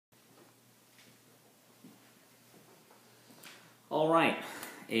All right,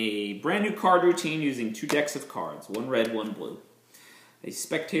 a brand new card routine using 2 decks of cards, one red, one blue. A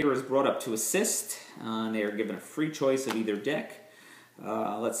spectator is brought up to assist, and they are given a free choice of either deck.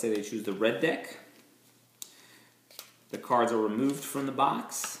 Let's say they choose the red deck. The cards are removed from the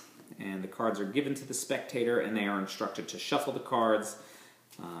box, and the cards are given to the spectator, and they are instructed to shuffle the cards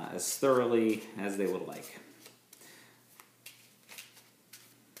as thoroughly as they would like.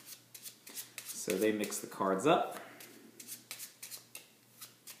 So they mix the cards up,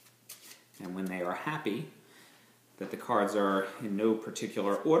 and when they are happy that the cards are in no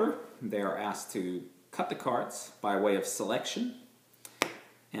particular order, they are asked to cut the cards by way of selection,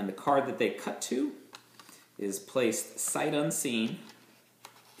 and the card that they cut to is placed sight unseen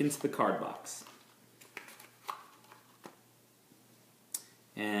into the card box.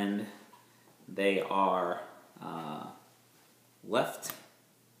 And they are left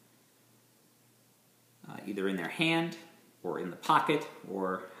either in their hand or in the pocket,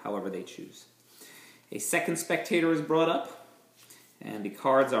 or however they choose. A second spectator is brought up, and the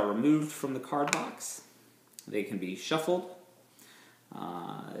cards are removed from the card box. They can be shuffled.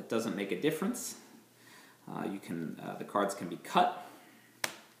 It doesn't make a difference. The cards can be cut.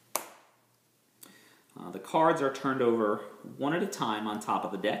 The cards are turned over one at a time on top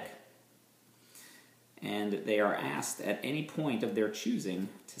of the deck, and they are asked at any point of their choosing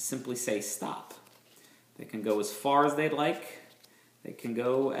to simply say stop. They can go as far as they'd like. They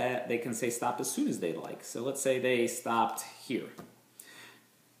can say stop as soon as they'd like. So let's say they stopped here.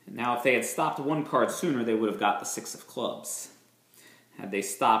 Now if they had stopped one card sooner, they would have got the 6 of clubs. Had they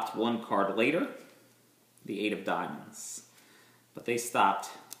stopped one card later, the 8 of diamonds. But they stopped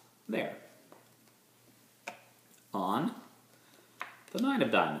there, on the 9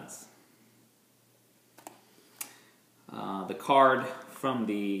 of diamonds. The card from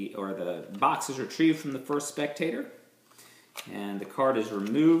the box is retrieved from the first spectator, and the card is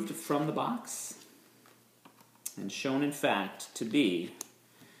removed from the box and shown in fact to be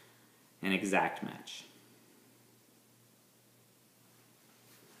an exact match.